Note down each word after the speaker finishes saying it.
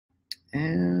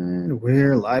And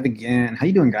we're live again. How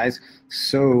you doing, guys?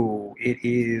 So it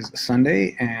is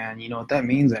Sunday, and you know what that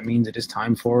means? That means it is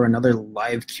time for another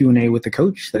live Q&A with the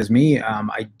coach. That is me.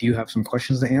 I do have some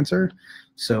questions to answer,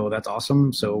 so that's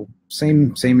awesome. So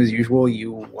same as usual.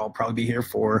 I'll probably be here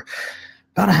for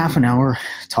about a half an hour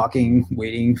talking,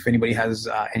 waiting. If anybody has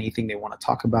anything they want to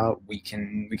talk about, we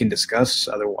can discuss.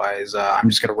 Otherwise, I'm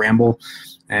just gonna ramble,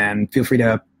 and feel free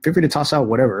to toss out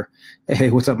whatever. Hey,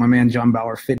 what's up, my man John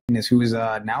Bauer Fitness, who is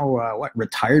now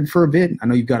retired for a bit. I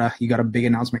know you got a big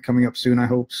announcement coming up soon, I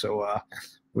hope. So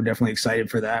we're definitely excited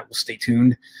for that. We'll stay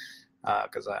tuned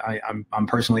because I'm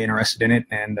personally interested in it,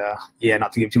 and yeah,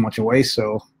 not to give too much away.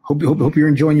 So hope you're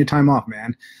enjoying your time off,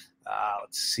 man.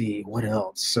 Let's see what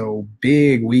else. So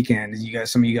big weekend.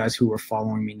 Some of you guys who were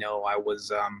following me know I was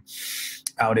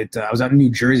out in New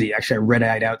Jersey. Actually, I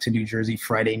red-eyed out to New Jersey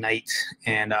Friday night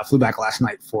and flew back last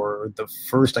night for the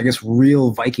first, I guess,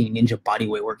 real Viking Ninja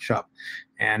Bodyweight Workshop.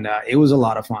 And it was a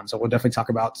lot of fun. So we'll definitely talk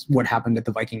about what happened at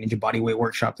the Viking Ninja Bodyweight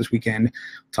Workshop this weekend.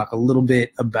 Talk a little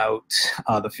bit about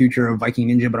the future of Viking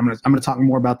Ninja, but I'm gonna talk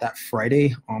more about that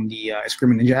Friday on the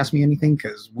Screaming Ninja Ask Me Anything,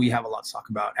 because we have a lot to talk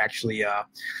about. Actually,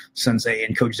 Sensei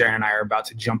and Coach Darren and I are about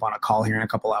to jump on a call here in a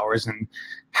couple hours and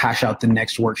hash out the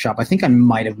next workshop. I think I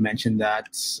might have mentioned that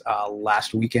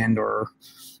last weekend or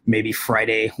maybe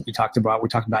Friday. We talked about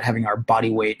having our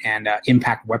bodyweight and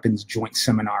impact weapons joint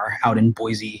seminar out in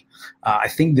Boise. I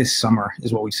think this summer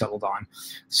is what we settled on.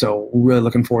 So we're really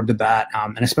looking forward to that,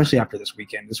 and especially after this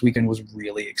weekend. This weekend was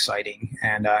really exciting,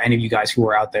 and any of you guys who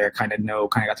were out there kind of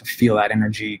got to feel that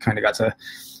energy, kind of got to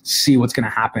see what's going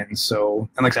to happen. So,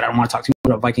 and like I said, I don't want to talk too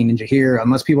much about Viking Ninja here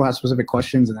unless people have specific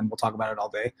questions, and then we'll talk about it all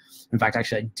day. In fact,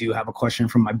 actually, I do have a question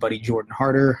from my buddy Jordan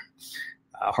Harder.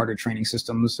 Harder Training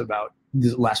Systems about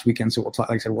this last weekend. So we'll talk,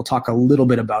 like I said, we'll talk a little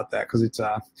bit about that because it's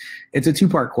a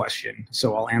two-part question.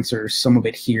 So I'll answer some of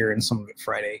it here and some of it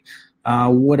Friday.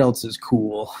 What else is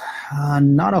cool?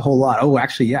 Not a whole lot. Oh,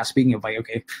 actually, yeah. Speaking of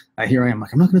Viking, here I am.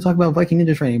 Like, I'm not going to talk about Viking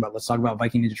Ninja Training, but let's talk about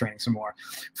Viking Ninja Training some more.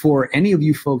 For any of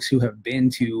you folks who have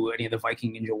been to any of the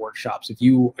Viking Ninja workshops, if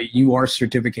you are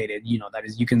certificated, that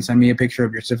is, you can send me a picture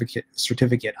of your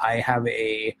certificate. I have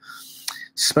a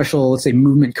special, let's say,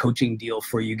 movement coaching deal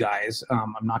for you guys.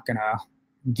 I'm not gonna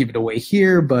give it away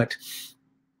here, but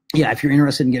yeah, if you're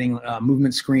interested in getting a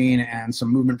movement screen and some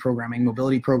movement programming,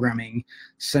 mobility programming,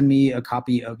 send me a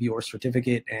copy of your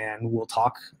certificate and we'll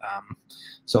talk.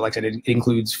 So like I said, it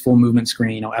includes full movement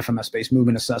screen, FMS-based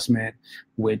movement assessment,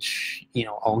 which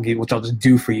I'll just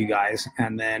do for you guys.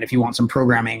 And then if you want some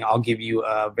programming, I'll give you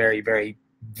a very, very,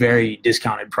 very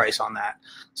discounted price on that.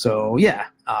 So yeah,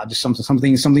 just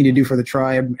something to do for the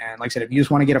tribe. And like I said, if you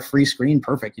just want to get a free screen,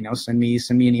 perfect. Send me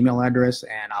an email address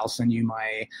and I'll send you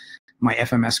my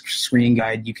FMS screening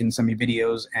guide. You can send me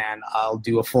videos and I'll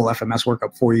do a full FMS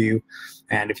workup for you.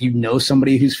 And if you know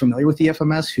somebody who's familiar with the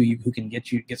FMS who can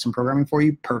get some programming for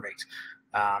you, perfect.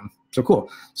 So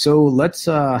cool. So let's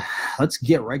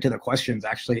get right to the questions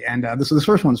actually. And this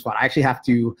first one's fun. I actually have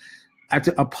to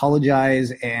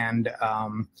apologize and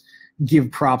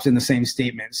give props in the same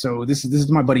statement. So this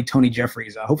is my buddy Tony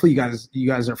Jeffries. Hopefully you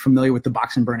guys are familiar with the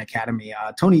Box and Burn Academy.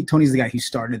 Tony's the guy who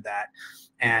started that,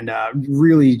 and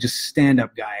really just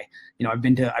stand-up guy. I've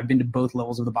been to both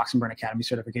levels of the Box and Burn Academy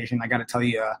certification. I got to tell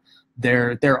you,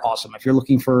 they're awesome. If you're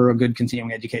looking for a good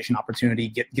continuing education opportunity,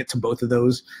 get to both of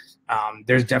those.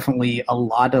 There's definitely a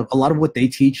lot of what they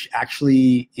teach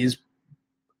actually is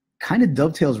kind of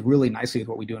dovetails really nicely with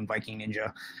what we do in Viking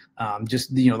Ninja.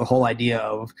 Just the whole idea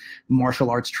of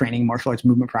martial arts training, martial arts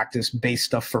movement practice based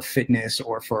stuff for fitness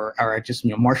or just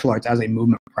martial arts as a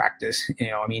movement practice.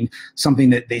 Something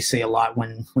that they say a lot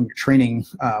when you're training,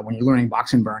 when you're learning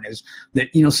Box and Burn, is that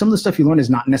some of the stuff you learn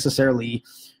is not necessarily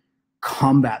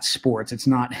combat sports. It's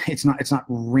not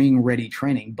ring ready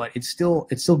training, but it's still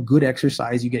good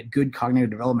exercise. You get good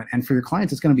cognitive development, and for your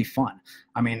clients, it's going to be fun.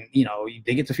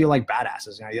 They get to feel like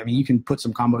badasses. You can put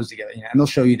some combos together, and they'll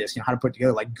show you this, how to put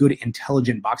together like good,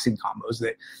 intelligent boxing combos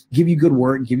that give you good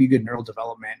work, give you good neural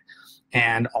development,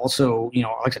 and also, like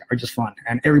I said, are just fun.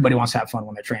 And everybody wants to have fun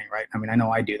when they're training, right? I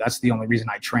know I do. That's the only reason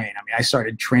I train. I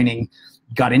started training,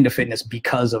 got into fitness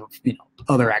because of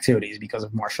other activities, because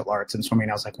of martial arts and swimming.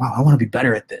 I was like, wow, I want to be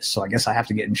better at this, so I guess I have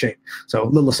to get in shape. So a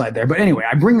little aside there, but anyway,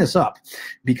 I bring this up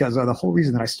because the whole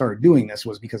reason that I started doing this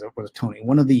was because it was Tony.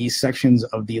 One of the sections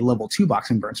of the level 2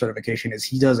 Box and Burn certification is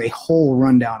he does a whole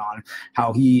rundown on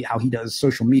how he does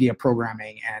social media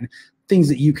programming and things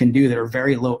that you can do that are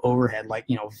very low overhead, like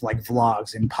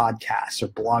vlogs and podcasts or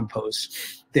blog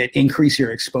posts. that increase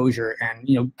your exposure and,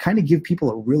 kind of give people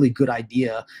a really good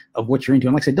idea of what you're into.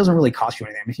 And like I said, it doesn't really cost you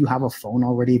anything. If you have a phone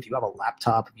already, if you have a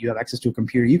laptop, if you have access to a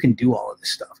computer, you can do all of this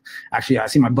stuff. Actually, I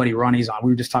see my buddy Ronnie's on.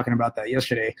 We were just talking about that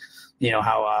yesterday.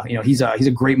 How he's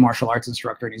a great martial arts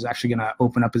instructor, and he's actually going to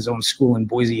open up his own school in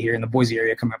Boise, here in the Boise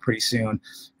area, coming up pretty soon.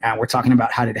 And we're talking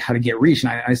about how to get reach.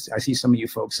 And I see some of you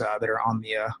folks that are on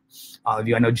the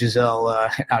view. I know Giselle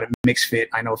out at MixFit.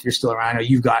 I know if you're still around, I know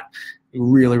you've got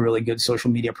really, really good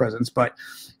social media presence. But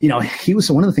he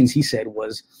was one of the things he said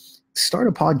was start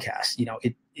a podcast.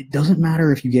 It doesn't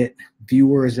matter if you get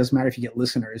viewers, it doesn't matter if you get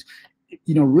listeners.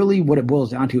 Really what it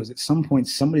boils down to is at some point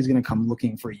somebody's going to come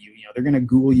looking for you. They're going to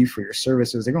Google you for your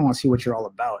services. They're going to want to see what you're all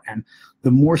about. And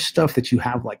the more stuff that you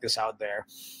have like this out there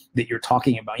that you're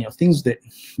talking about, things that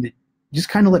just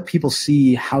kind of let people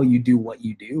see how you do what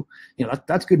you do,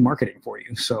 that's good marketing for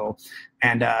you. So,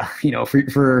 and,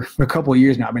 for a couple of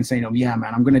years now, I've been saying, yeah,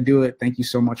 man, I'm going to do it. Thank you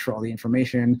so much for all the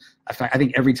information. I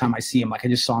think every time I see him, like I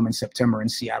just saw him in September in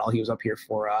Seattle, he was up here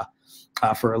for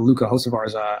Luca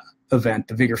Hocevar's event,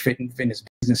 the Vigor Fitness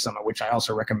Business Summit, which I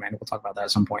also recommend. We'll talk about that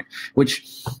at some point,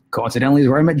 which coincidentally is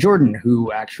where I met Jordan,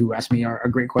 who asked me a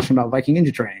great question about Viking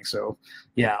Ninja training. So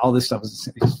yeah, all this stuff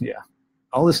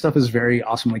is very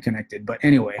awesomely connected. But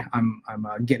anyway, I'm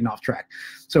getting off track.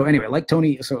 So anyway, like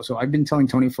Tony, so I've been telling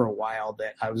Tony for a while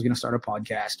that I was going to start a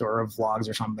podcast or a vlogs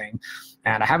or something,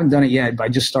 and I haven't done it yet, but I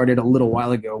just started a little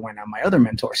while ago when my other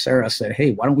mentor, Sarah, said,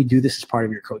 hey, why don't we do this as part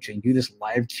of your coaching? Do this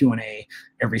live Q&A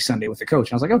every Sunday with the coach.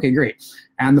 And I was like, okay, great.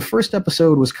 And the first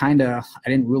episode was I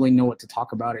didn't really know what to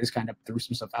talk about. I just kind of threw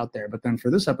some stuff out there. But then for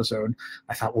this episode,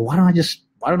 I thought, well, why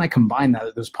don't I combine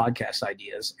those podcast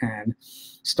ideas and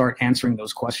start answering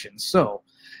those questions? So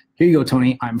here you go,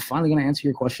 Tony. I'm finally going to answer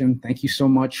your question. Thank you so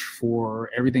much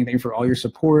for everything. Thank you for all your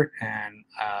support, and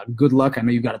good luck. I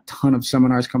know you've got a ton of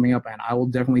seminars coming up, and I will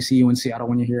definitely see you in Seattle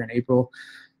when you're here in April.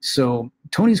 So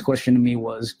Tony's question to me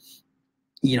was,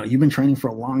 you've been training for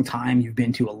a long time. You've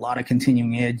been to a lot of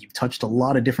continuing ed. You've touched a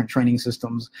lot of different training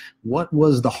systems. What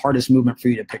was the hardest movement for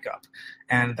you to pick up?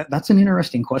 And that's an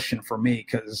interesting question for me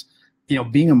because,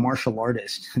 being a martial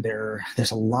artist,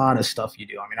 there's a lot of stuff you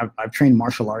do. I mean, I've trained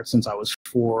martial arts since I was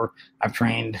 4. I've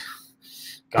trained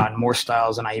more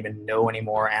styles than I even know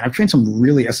anymore. And I've trained some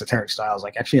really esoteric styles.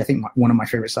 Like actually, I think one of my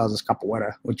favorite styles is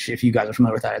capoeira, which if you guys are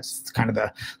familiar with that, it's kind of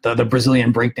the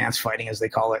Brazilian breakdance fighting, as they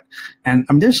call it. And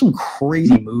there's some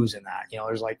crazy moves in that.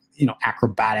 There's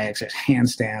acrobatics, there's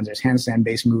handstands, there's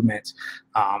handstand-based movements,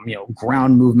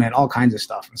 ground movement, all kinds of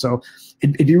stuff. And so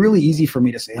it'd be really easy for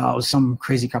me to say, oh, it was some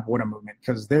crazy capoeira movement,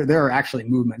 because there are actually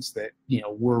movements that,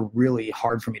 were really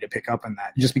hard for me to pick up in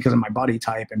that, just because of my body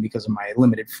type and because of my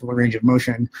limited range of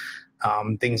motion.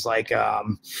 Things like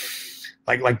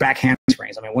back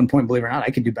handsprings. I mean, at one point, believe it or not, I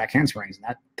could do back handsprings,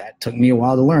 and that took me a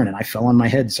while to learn, and I fell on my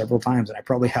head several times, and I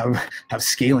probably have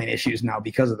scaling issues now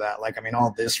because of that.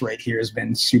 All this right here has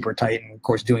been super tight, and of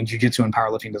course, doing jiu-jitsu and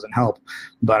powerlifting doesn't help.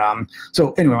 But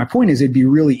so anyway, my point is, it'd be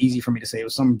really easy for me to say it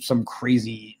was some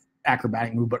crazy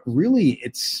acrobatic move, but really,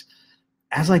 it's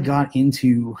as I got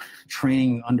into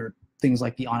training under things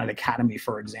like the Onnit Academy,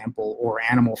 for example, or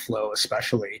Animal Flow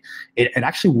especially, it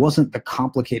actually wasn't the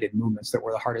complicated movements that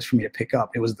were the hardest for me to pick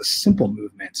up. It was the simple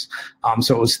movements.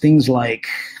 So it was things like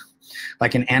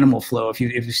an Animal Flow. If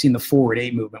you've seen the forward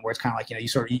 8 movement, where it's kind of like,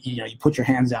 you put your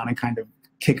hands down and kind of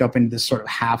kick up into this sort of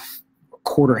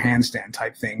quarter handstand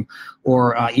type thing,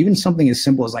 or even something as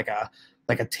simple as like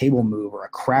a table move or a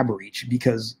crab reach,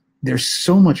 because there's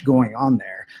so much going on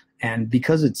there. And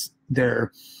because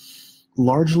they're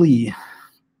largely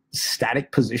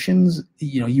static positions,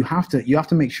 you have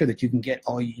to make sure that you can get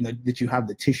that you have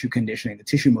the tissue conditioning, the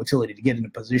tissue motility to get in a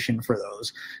position for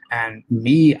those. And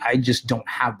I just don't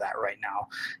have that right now.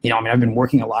 I've been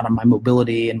working a lot on my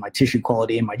mobility and my tissue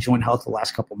quality and my joint health the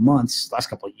last couple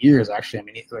of years,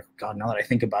 actually. God, now that I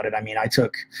think about it, I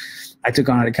took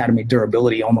on an Academy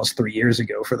durability almost 3 years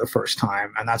ago for the first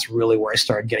time. And that's really where I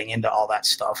started getting into all that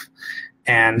stuff.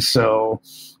 And so,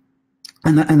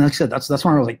 and like I said, that's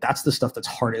why I was like, that's the stuff that's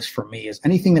hardest for me, is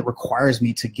anything that requires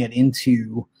me to get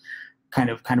into kind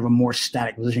of a more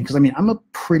static position. Because I'm a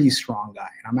pretty strong guy,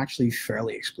 and I'm actually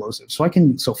fairly explosive.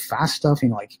 So fast stuff,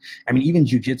 even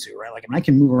jujitsu, right? I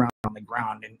can move around on the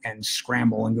ground and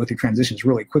scramble and go through transitions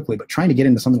really quickly. But trying to get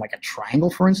into something like a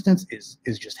triangle, for instance, is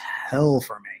just hell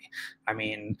for me.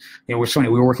 It's funny,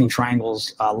 we were working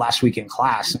triangles last week in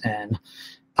class, and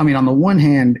on the one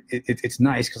hand, it's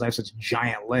nice because I have such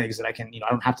giant legs that I can, I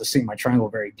don't have to sink my triangle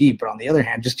very deep. But on the other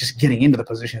hand, just getting into the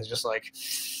position is just like,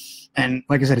 And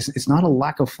like I said, it's not a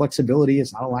lack of flexibility.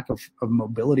 It's not a lack of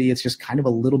mobility. It's just kind of a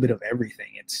little bit of everything.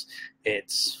 It's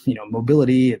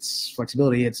mobility, it's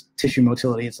flexibility, it's tissue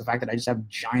motility. It's the fact that I just have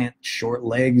giant short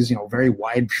legs, very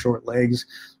wide short legs.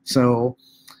 So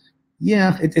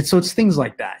yeah, it's things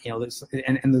like that,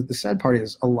 and the sad part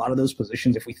is a lot of those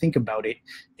positions, if we think about it,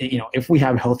 if we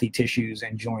have healthy tissues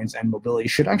and joints and mobility,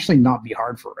 should actually not be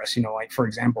hard for us. Like for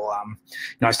example,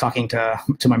 I was talking to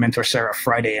my mentor Sarah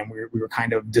Friday, and we were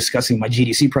kind of discussing my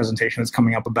GDC presentation that's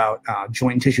coming up about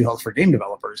joint and tissue health for game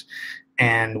developers.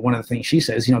 And one of the things she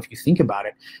says, if you think about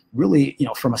it, really,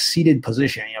 from a seated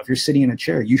position, if you're sitting in a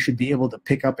chair, you should be able to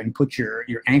pick up and put your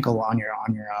ankle on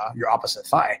your opposite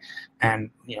thigh. And,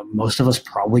 most of us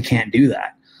probably can't do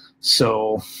that.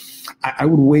 So I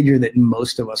would wager that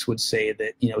most of us would say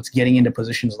that, it's getting into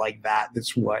positions like that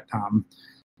that's what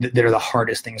that are the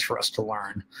hardest things for us to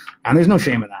learn. And there's no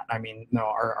shame in that. I mean, no,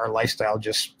 our lifestyle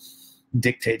just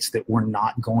dictates that we're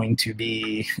not going to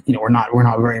be, we're not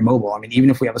very mobile. I mean, even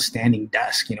if we have a standing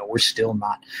desk, we still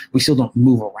don't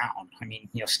move around. I mean,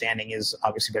 standing is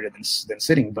obviously better than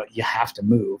sitting, but you have to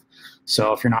move.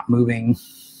 So if you're not moving,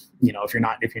 if you're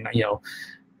not,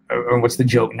 or what's the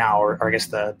joke now, or I guess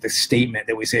the statement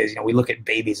that we say is, we look at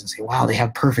babies and say, wow, they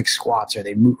have perfect squats, or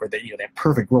they move, or they have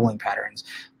perfect rolling patterns.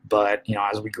 But,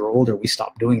 as we grow older, we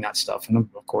stop doing that stuff. And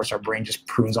of course, our brain just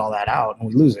prunes all that out and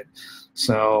we lose it.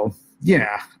 So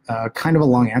yeah, kind of a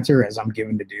long answer as I'm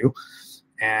given to do.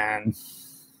 And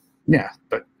yeah,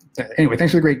 but anyway,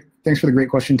 thanks for the great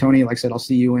question, Tony. Like I said, I'll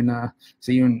see you in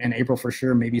April for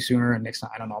sure, maybe sooner. And next time,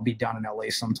 I don't know, I'll be down in LA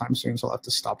sometime soon, so I'll have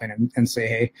to stop in and say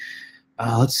hey.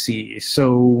 Let's see.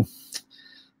 So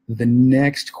the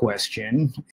next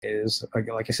question is,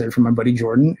 like I said, from my buddy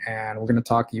Jordan, and we're going to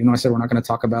talk, I said we're not going to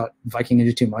talk about Viking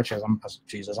Ninja too much, as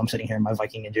I'm sitting here in my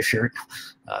Viking Ninja shirt.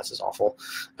 This is awful.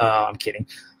 I'm kidding.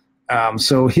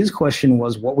 So his question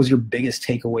was, what was your biggest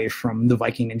takeaway from the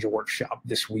Viking Ninja workshop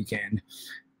this weekend?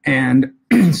 And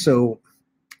so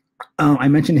I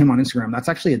mentioned him on Instagram. That's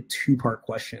actually a two-part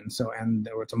question. So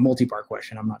it's a multi-part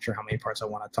question. I'm not sure how many parts I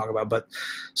want to talk about, but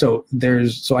so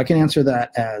I can answer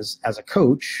that as a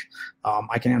coach.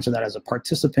 I can answer that as a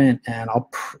participant, and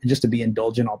just to be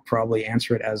indulgent, I'll probably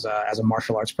answer it as a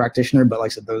martial arts practitioner. But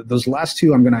like I said, those last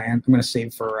two I'm gonna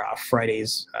save for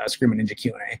Friday's Screaming Ninja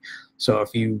Q&A. So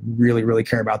if you really, really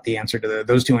care about the answer to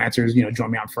those two answers, join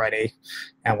me on Friday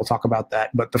and we'll talk about that.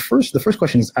 But the first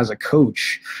question is, as a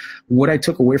coach, what I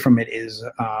took away from it is,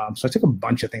 so I took a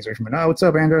bunch of things away from it. Oh, what's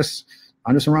up, Andres?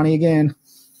 Andres Arani again.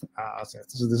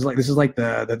 This is like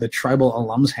the tribal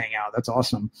alums hangout. That's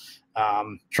awesome.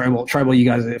 Tribal, you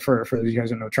guys, for you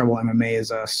guys who don't know, tribal MMA is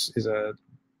a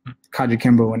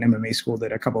Kajukenbo and MMA school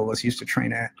that a couple of us used to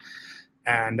train at.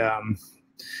 And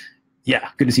yeah,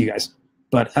 good to see you guys.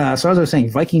 But so as I was saying,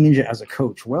 Viking Ninja as a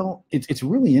coach, well, it's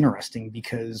really interesting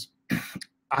because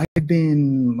I've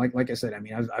been, like I said, I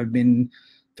mean, I've been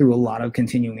through a lot of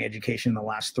continuing education in the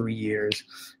last 3 years,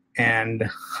 and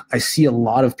I see a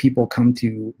lot of people come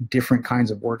to different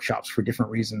kinds of workshops for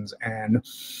different reasons. And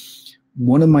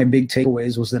one of my big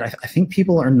takeaways was that I think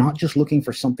people are not just looking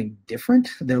for something different.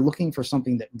 They're looking for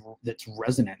something that's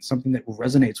resonant, something that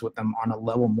resonates with them on a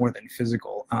level more than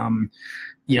physical.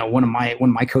 One of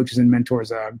my coaches and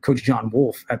mentors, Coach John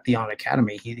Wolf at the On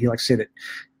Academy, he likes to say that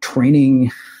coaching,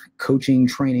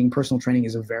 personal training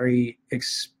is very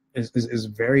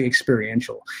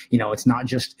experiential. It's not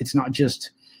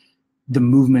just the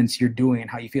movements you're doing and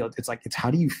how you feel. It's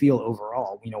how do you feel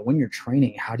overall? When you're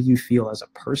training, how do you feel as a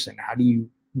person?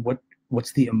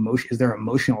 What's the emotion? Is there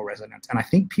emotional resonance? And I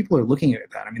think people are looking at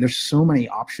that. I mean, there's so many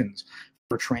options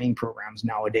for training programs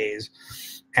nowadays,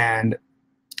 and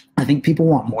I think people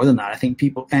want more than that. I think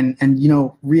people, and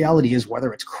reality is,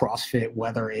 whether it's CrossFit,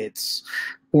 whether it's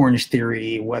Orange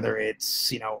Theory, whether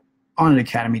it's, On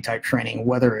Academy type training,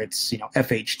 whether it's,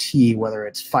 FHT, whether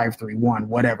it's 531,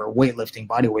 whatever, weightlifting,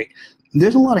 body weight,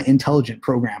 there's a lot of intelligent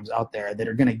programs out there that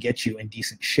are going to get you in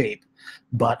decent shape.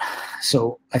 But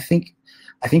so I think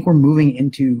we're moving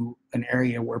into an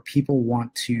area where people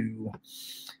want to,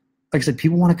 like I said,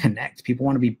 people want to connect. People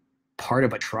want to be part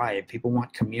of a tribe. People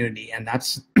want community, and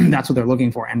that's what they're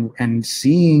looking for. And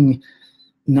seeing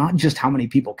not just how many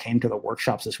people came to the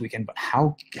workshops this weekend, but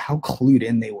how clued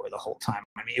in they were the whole time.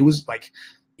 I mean, it was like,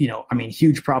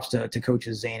 huge props to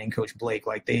coaches Zane and Coach Blake.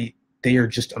 Like they are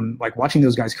just like, watching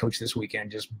those guys coach this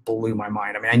weekend just blew my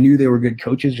mind. I mean, I knew they were good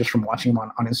coaches just from watching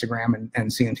them on Instagram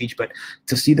and seeing them teach, but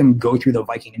to see them go through the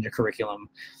Viking Ninja curriculum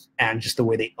and just the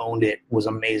way they owned it was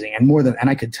amazing. And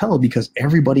I could tell because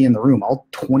everybody in the room, all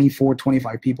 24,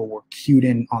 25 people, were cued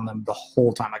in on them the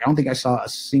whole time. Like, I don't think I saw a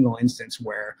single instance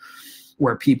where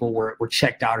where people were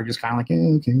checked out or just kind of like,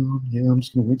 okay, well, yeah, I'm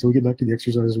just going to wait till we get back to the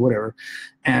exercise, whatever.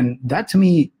 And that to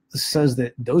me says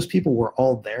that those people were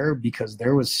all there because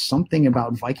there was something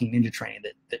about Viking Ninja training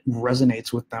that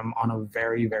resonates with them on a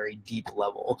very, very deep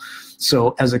level.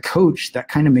 So as a coach, that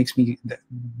kind of makes me,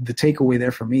 the takeaway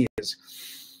there for me is,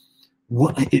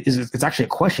 it's actually a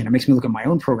question. It makes me look at my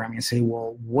own programming and say,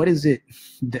 well, what is it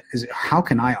how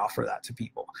can I offer that to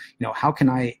people? How can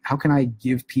I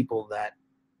give people that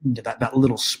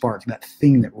little spark, that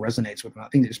thing that resonates with them,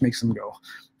 that thing that just makes them go,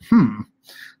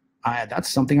 that's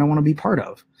something I want to be part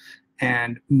of.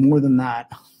 And more than that,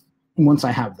 once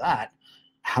I have that,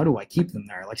 how do I keep them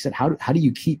there? Like I said, how do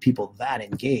you keep people that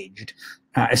engaged,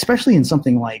 especially in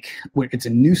something like where it's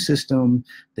a new system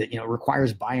that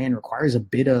requires buy-in, requires a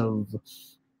bit of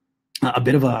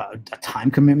a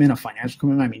time commitment, a financial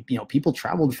commitment. I mean, people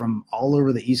traveled from all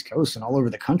over the East Coast and all over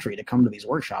the country to come to these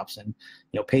workshops, and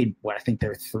paid what I think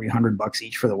they're $300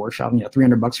 each for the workshop.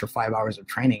 $300 for 5 hours of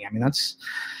training. I mean,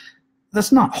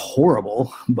 that's not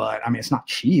horrible, but I mean, it's not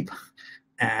cheap.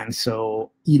 And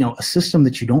so, a system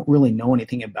that you don't really know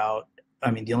anything about,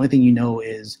 I mean, the only thing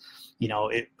is,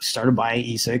 it started by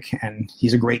Isak, and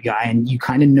he's a great guy, and you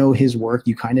kind of know his work.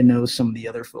 You kind of know some of the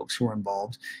other folks who are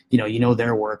involved,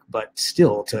 their work, but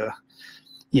still to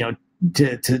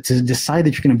decide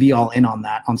that you're going to be all in on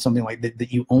that, on something like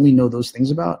that you only know those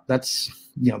things about, that's,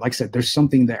 like I said, there's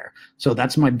something there. So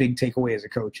that's my big takeaway as a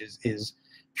coach is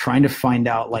trying to find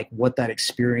out like what that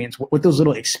experience, what those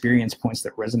little experience points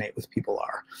that resonate with people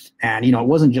are. And, it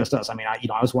wasn't just us. I mean,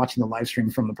 I was watching the live stream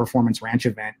from the Performance Ranch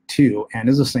event too. And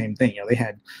it's the same thing. They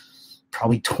had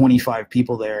probably 25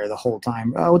 people there the whole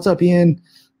time. Oh, what's up, Ian?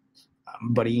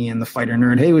 Buddy Ian, the fighter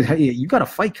nerd. Hey, you got a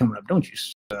fight coming up, don't you?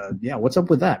 Yeah. What's up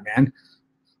with that, man?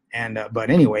 And, but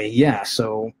anyway, yeah.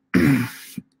 So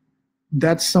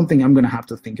that's something I'm going to have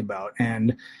to think about.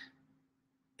 And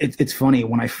it's funny,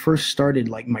 when I first started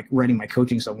writing my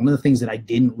coaching stuff, one of the things that I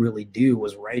didn't really do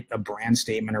was write a brand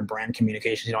statement or brand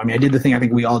communications. I mean, I did the thing I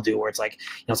think we all do, where it's like,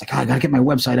 it's like, I got to get my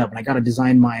website up, and I got to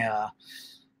design my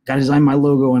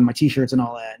logo and my t-shirts and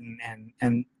all that.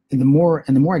 And the more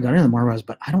I got into, the more I was,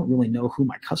 but I don't really know who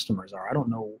my customers are. I don't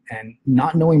know, and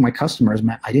not knowing my customers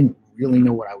meant I didn't really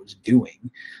know what I was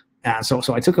doing. So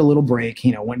I took a little break,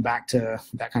 went back to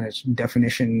that kind of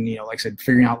definition, like I said,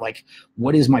 figuring out like,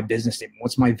 what is my business statement?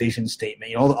 What's my vision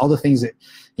statement? All the things that,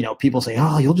 people say,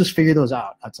 oh, you'll just figure those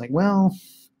out. It's like, well,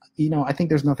 I think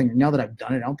there's nothing, now that I've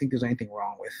done it, I don't think there's anything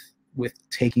wrong with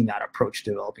taking that approach to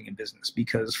developing a business,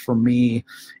 because for me,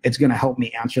 it's going to help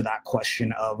me answer that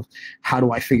question of how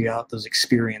do I figure out those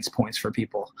experience points for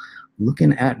people.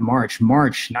 Looking at March,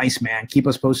 nice, man. Keep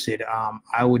us posted.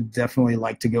 I would definitely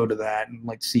like to go to that and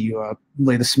like to see you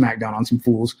lay the smack down on some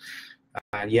fools.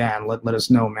 And let us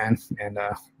know, man. And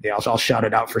I'll shout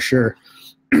it out for sure.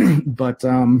 But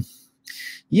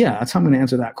that's how I'm going to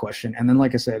answer that question. And then,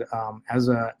 like I said, as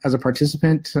a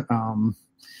participant,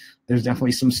 there's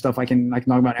definitely some stuff I can talk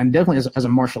about, and definitely as a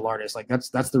martial artist, like that's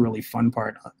the really fun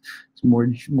part. More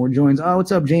joins. Oh,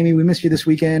 what's up, Jamie? We missed you this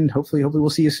weekend. Hopefully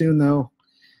we'll see you soon, though.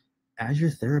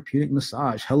 Azure Therapeutic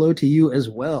Massage. Hello to you as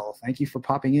well. Thank you for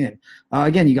popping in.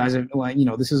 Again, you guys are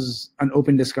this is an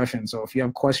open discussion. So if you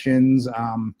have questions,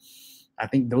 I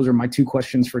think those are my 2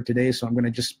 questions for today. So I'm going to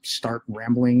just start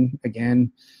rambling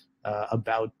again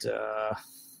about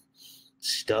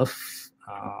stuff.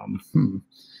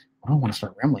 I don't want to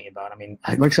start rambling about. I mean,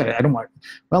 like I said, I don't want.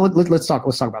 Well, let's talk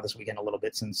about this weekend a little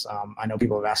bit, since I know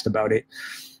people have asked about it.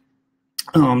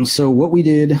 So what we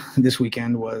did this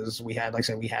weekend was we had 2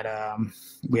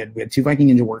 Viking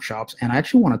Ninja workshops, and I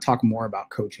actually want to talk more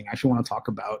about coaching. I actually want to talk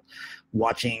about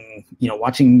watching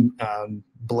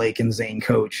Blake and Zane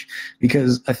coach,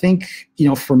 because I think,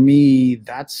 for me,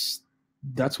 that's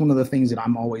one of the things that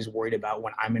I'm always worried about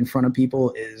when I'm in front of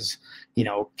people is,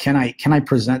 can I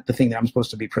present the thing that I'm supposed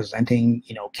to be presenting?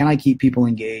 Can I keep people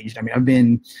engaged? I mean, I've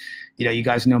been, you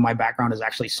guys know my background is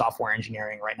actually software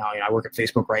engineering right now. I work at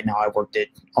Facebook right now. I worked at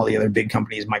all the other big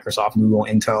companies, Microsoft, Google,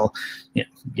 Intel,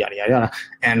 yada, yada, yada.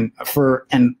 And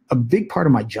a big part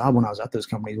of my job when I was at those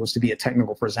companies was to be a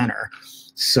technical presenter.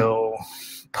 So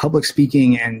public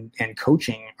speaking and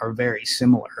coaching are very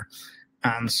similar.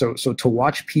 So to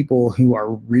watch people who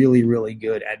are really, really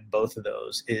good at both of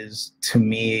those is, to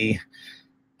me,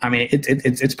 I mean,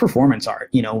 it's performance art.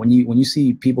 When you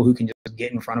see people who can just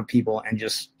get in front of people and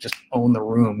just own the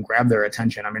room, grab their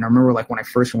attention. I mean, I remember like when I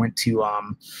first went to, I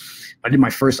did my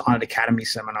first Onnit Academy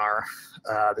seminar.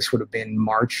 This would have been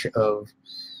March of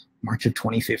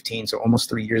 2015, so almost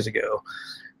 3 years ago.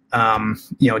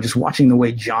 just watching the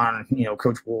way John,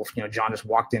 Coach Wolf, John just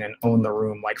walked in and owned the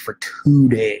room like for 2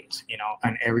 days,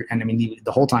 and I mean,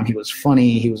 the whole time he was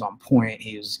funny, he was on point,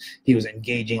 he was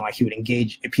engaging, like he would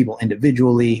engage people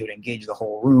individually, he would engage the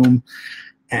whole room.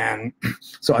 And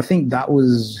so I think that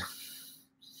was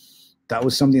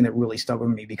something that really stuck with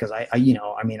me, because I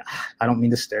don't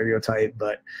mean to stereotype,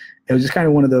 but it was just kind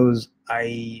of one of those,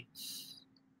 I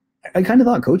kind of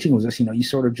thought coaching was just, you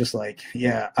sort of just like,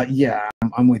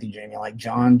 I'm with you, Jamie. Like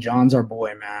John's our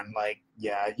boy, man. Like,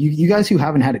 yeah, you guys who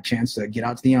haven't had a chance to get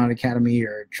out to the United Academy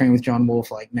or train with John Wolf,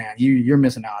 like, man, you're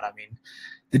missing out. I mean,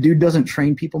 the dude doesn't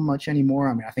train people much anymore.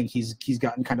 I mean, I think he's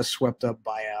gotten kind of swept up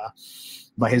by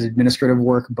his administrative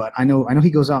work, but I know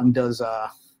he goes out and does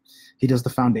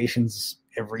the foundations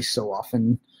every so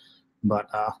often. But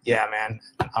yeah, man,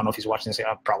 I don't know if he's watching this.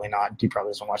 Yeah, probably not. He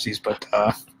probably doesn't watch these, but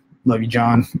love you,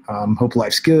 John. Hope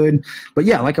life's good. But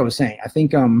yeah, like I was saying, I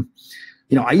think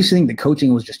I used to think that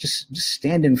coaching was just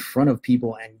stand in front of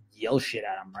people and yell shit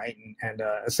at them, right? And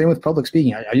same with public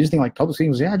speaking. I used to think like public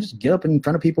speaking was, just get up in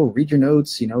front of people, read your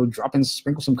notes,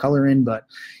 sprinkle some color in, but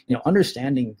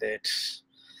understanding that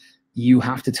you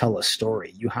have to tell a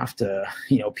story. You have to,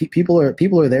 people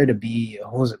are there to be,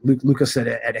 what was it? Lucas said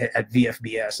at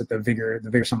VFBS, at the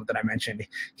Vigor Summit that I mentioned,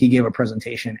 he gave a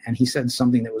presentation and he said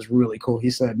something that was really cool. He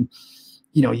said,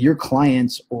 your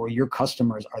clients or your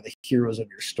customers are the heroes of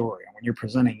your story. And when you're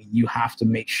presenting, you have to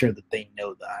make sure that they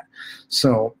know that.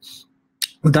 So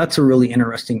that's a really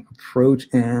interesting approach.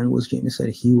 And was Jamie said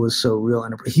he was so real,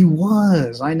 and he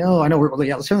was. I know.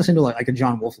 Let's turn this into like a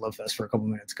John Wolf love fest for a couple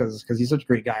minutes, because he's such a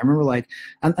great guy. I remember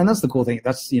and that's the cool thing.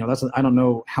 That's I don't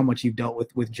know how much you've dealt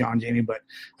with John, Jamie, but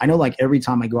I know like every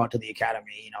time I go out to the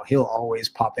academy, he'll always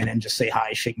pop in and just say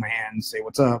hi, shake my hand, say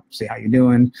what's up, say how you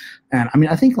doing. And I mean,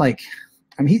 I think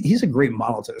he's a great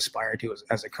model to aspire to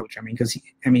as a coach. I mean, because he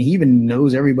even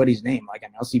knows everybody's name. Like,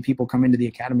 I'll see people come into the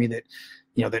academy that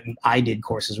that I did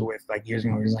courses with like years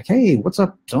ago. He's like, hey, what's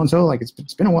up, so-and-so? Like,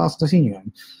 it's been a while since I've seen you.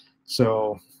 And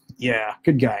so, yeah,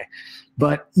 good guy.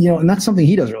 But, and that's something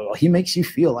he does really well. He makes you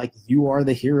feel like you are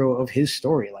the hero of his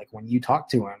story. Like, when you talk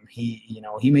to him, he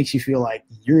makes you feel like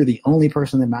you're the only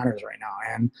person that matters right now.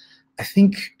 And I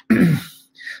think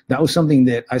that was something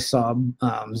that I saw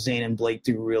Zane and Blake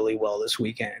do really well this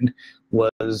weekend,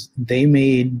 was they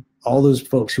made all those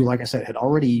folks who, like I said, had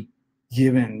already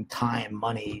given time,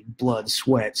 money, blood,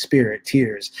 sweat, spirit,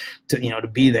 tears to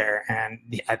be there, and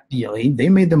they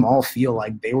made them all feel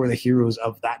like they were the heroes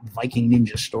of that Viking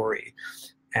ninja story.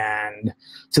 And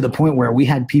to the point where we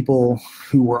had people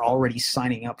who were already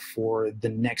signing up for the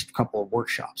next couple of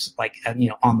workshops, like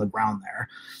on the ground there.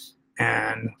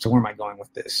 And so where am I going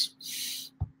with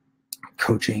this?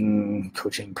 Coaching,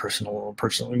 personal,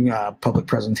 public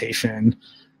presentation.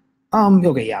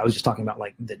 Okay, yeah, I was just talking about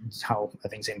like how I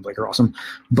think Zane and Blake are awesome,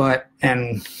 but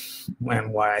and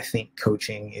why I think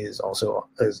coaching is also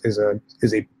is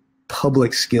a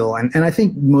public skill, and I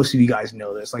think most of you guys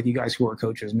know this. Like, you guys who are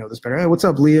coaches know this better. Hey, what's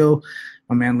up, Leo?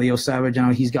 My man Leo Savage. I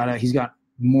know he's got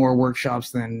more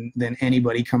workshops than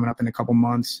anybody coming up in a couple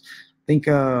months. I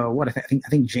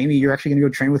think Jamie, you're actually gonna go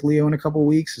train with Leo in a couple of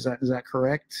weeks. Is that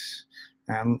correct?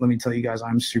 And let me tell you guys,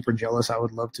 I'm super jealous. I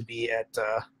would love to be at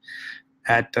the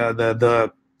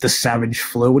Savage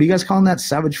Flow. What are you guys calling that?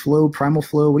 Savage Flow, Primal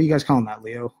Flow? What are you guys calling that,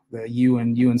 Leo? You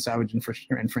and Savage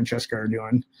and Francesca are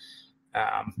doing.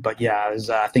 But yeah,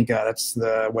 I think that's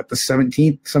the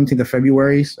 17th of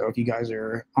February. So if you guys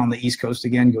are on the East Coast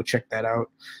again, go check that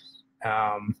out.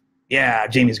 Yeah,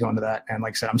 Jamie's going to that, and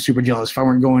like I said, I'm super jealous. If I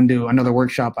weren't going to another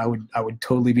workshop, I would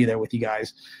totally be there with you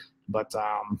guys. But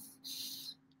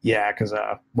yeah, because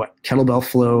Kettlebell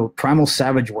Flow, Primal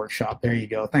Savage Workshop. There you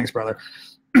go. Thanks, brother.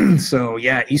 So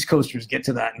yeah, East Coasters, get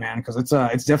to that, man, because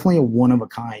it's definitely a one of a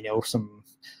kind. Some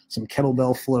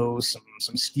kettlebell flow, some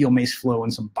steel mace flow,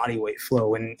 and some bodyweight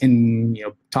flow, and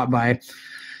taught by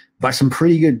some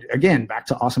pretty good, again, back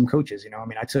to awesome coaches.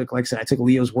 I took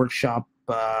Leo's workshop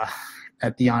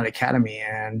at the United Academy,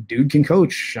 and dude can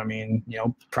coach.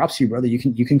 Props to you, brother.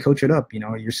 You can coach it up.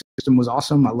 Your system was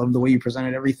awesome. I love the way you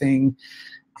presented everything.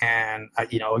 And,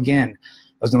 again, it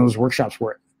was one of those workshops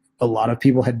where a lot of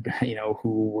people had,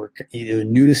 who were either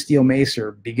new to steel mace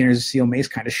or beginners of steel mace,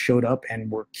 kind of showed up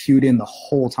and were cued in the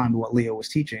whole time to what Leo was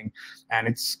teaching. And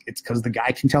it's because the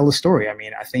guy can tell the story.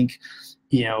 I think,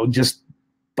 just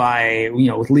by,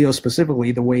 with Leo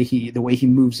specifically, the way he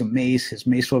moves a mace, his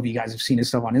mace flow, if you guys have seen his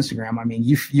stuff on Instagram,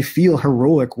 you feel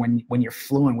heroic when you're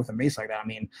flowing with a mace like that.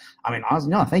 Honestly,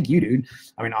 no, thank you, dude.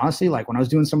 Honestly, like, when I was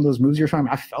doing some of those moves you're trying,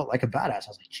 I felt like a badass. I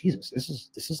was like, Jesus, this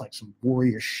is like some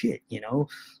warrior shit,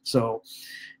 So,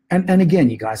 and again,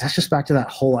 you guys, that's just back to that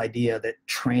whole idea that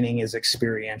training is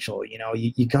experiential.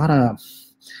 You gotta.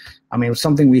 I mean,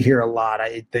 something we hear a lot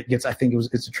that gets, I think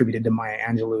it's attributed to Maya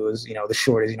Angelou is, the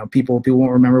short is, people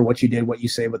won't remember what you did, what you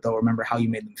say, but they'll remember how you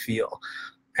made them feel.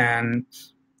 And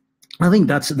I think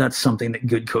that's something that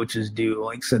good coaches do.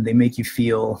 Like I said, they make you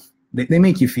feel, they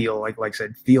make you feel like I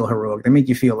said, feel heroic. They make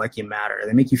you feel like you matter.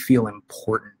 They make you feel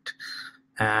important.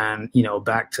 And,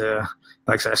 back to,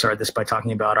 like I said, I started this by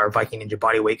talking about our Viking Ninja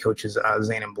bodyweight coaches,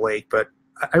 Zane and Blake, but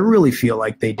I really feel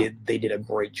like they did a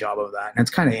great job of that. And it's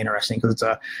kind of interesting because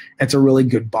it's a really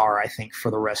good bar, I think,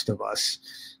 for the rest of us.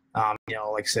 Like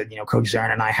I said, Coach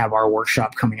Zarin and I have our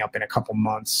workshop coming up in a couple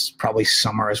months, probably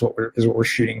summer is what we're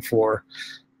shooting for.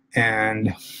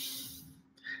 And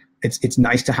it's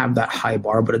nice to have that high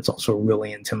bar, but it's also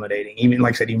really intimidating. Even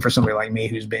like I said, even for somebody like me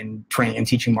who's been training and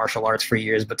teaching martial arts for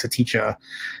years, but to teach a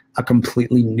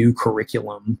completely new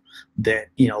curriculum that,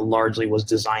 largely was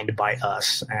designed by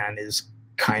us and is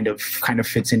kind of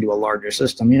fits into a larger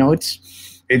system.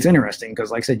 It's interesting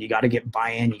because, like I said, you got to get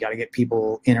buy-in, you got to get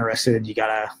people interested, you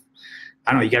got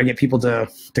to get people to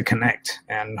connect,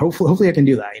 and hopefully I can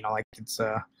do that.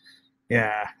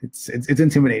 It's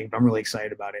intimidating, but I'm really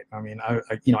excited about it. I mean,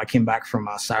 I came back from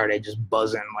Saturday just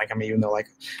buzzing. Even though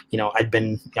I'd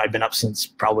been up since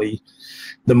probably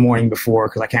the morning before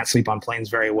because I can't sleep on planes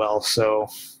very well. So,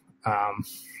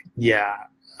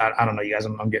 I don't know, you guys.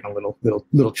 I'm getting a little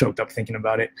choked up thinking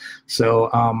about it. So,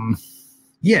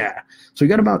 so we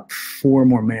got about 4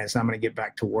 more minutes. I'm going to get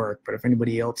back to work. But if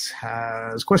anybody else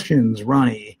has questions,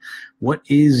 Ronnie, what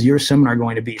is your seminar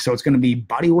going to be? So it's going to be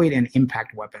bodyweight and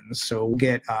impact weapons. So we'll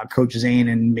get Coach Zane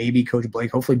and maybe Coach Blake,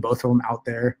 hopefully both of them out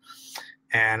there.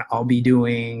 And I'll be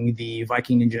doing the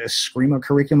Viking Ninja Screamo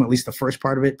curriculum, at least the first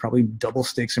part of it, probably double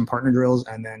sticks and partner drills.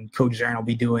 And then Coach Zarin will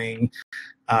be doing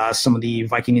some of the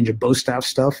Viking Ninja bow staff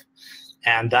stuff.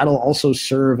 And that'll also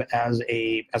serve as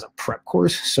a prep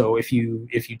course. So if you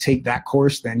take that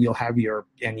course, then you'll have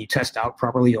and you test out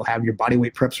properly, you'll have your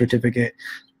bodyweight prep certificate,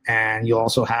 and you'll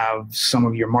also have some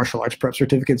of your martial arts prep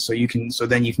certificates. So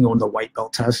then you can go into the white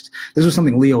belt test. This was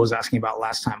something Leo was asking about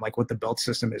last time, like what the belt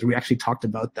system is. We actually talked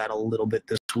about that a little bit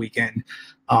this weekend.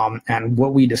 And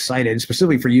what we decided,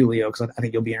 specifically for you, Leo, because I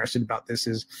think you'll be interested about this,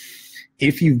 is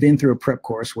if you've been through a prep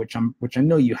course, which I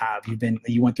know you have, you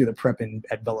went through the prep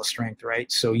at Bella Strength,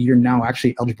 right? So you're now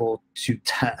actually eligible to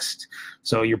test.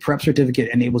 So your prep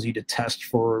certificate enables you to test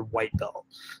for white belt.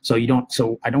 So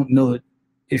I don't know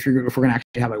if we're going to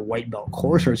actually have a white belt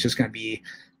course, or it's just going to be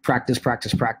practice,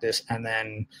 and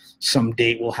then some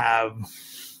date we'll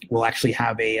actually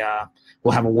have a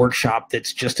workshop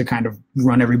that's just to kind of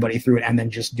run everybody through it and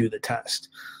then just do the test.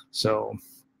 So.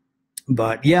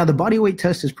 But yeah, the bodyweight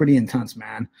test is pretty intense,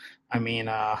 man. I mean,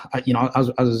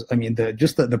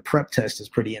 the prep test is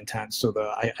pretty intense. So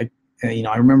I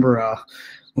remember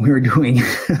when we were doing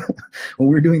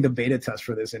the beta test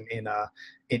for this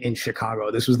in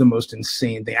Chicago. This was the most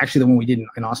insane thing. Actually, the one we did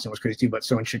in Austin was crazy too. But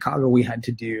so in Chicago, we had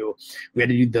to do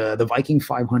the Viking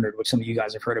 500, which some of you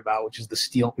guys have heard about, which is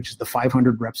the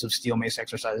 500 reps of steel mace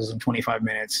exercises in 25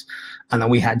 minutes. And then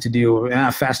we had to do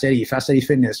Fast Eddie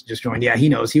Fitness just joined. Yeah, he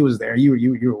knows. He was there.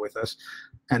 You were with us.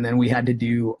 And then we had to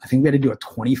do a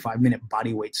 25-minute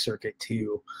body weight circuit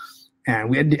too.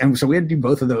 And so we had to do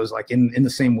both of those like in the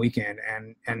same weekend.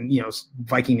 And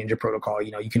Viking Ninja protocol,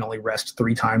 you can only rest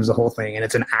 3 times the whole thing, and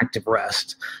it's an active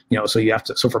rest. So you have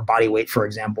to. So for body weight, for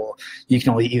example, you can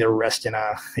only either rest in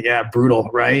brutal,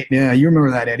 right? Yeah, you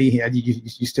remember that, Eddie? Yeah,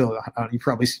 you still you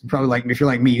probably like, if you're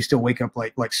like me, you still wake up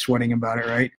like sweating about it,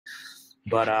 right?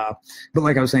 But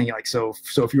like I was saying, so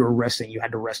if you were resting, you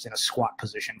had to rest in a squat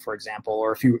position, for example,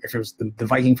 or if it was the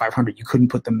Viking 500, you couldn't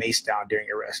put the mace down during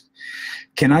your rest.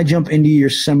 Can I jump into your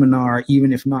seminar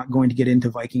even if not going to get into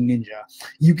Viking Ninja?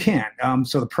 You can.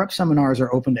 So the prep seminars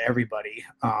are open to everybody.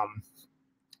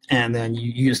 And then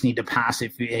you just need to pass.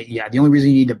 The only reason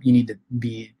you need to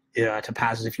be to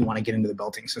pass is if you want to get into the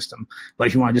belting system. But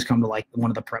if you want to just come to like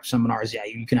one of the prep seminars,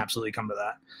 you can absolutely come to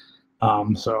that.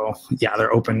 So yeah,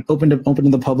 they're open to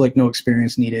the public, no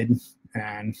experience needed.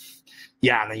 And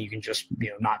then you can just,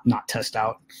 not test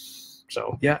out.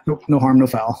 So yeah, no harm, no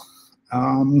foul.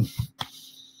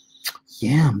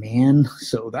 Yeah, man.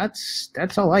 So that's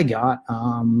all I got.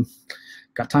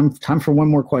 Got time for one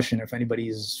more question. If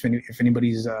anybody's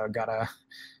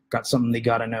got something they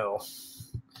gotta know.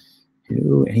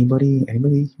 Anybody?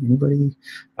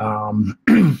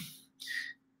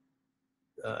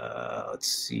 Let's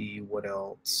see what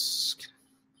else.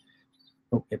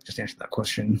 Oh, yep, just answered that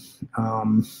question.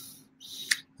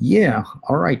 Yeah.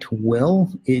 All right.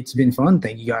 Well, it's been fun.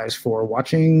 Thank you guys for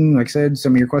watching. Like I said,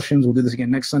 some of your questions, we'll do this again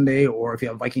next Sunday. Or if you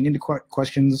have Viking Indy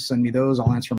questions, send me those.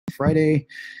 I'll answer them Friday.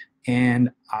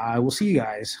 And I will see you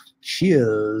guys.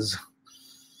 Cheers.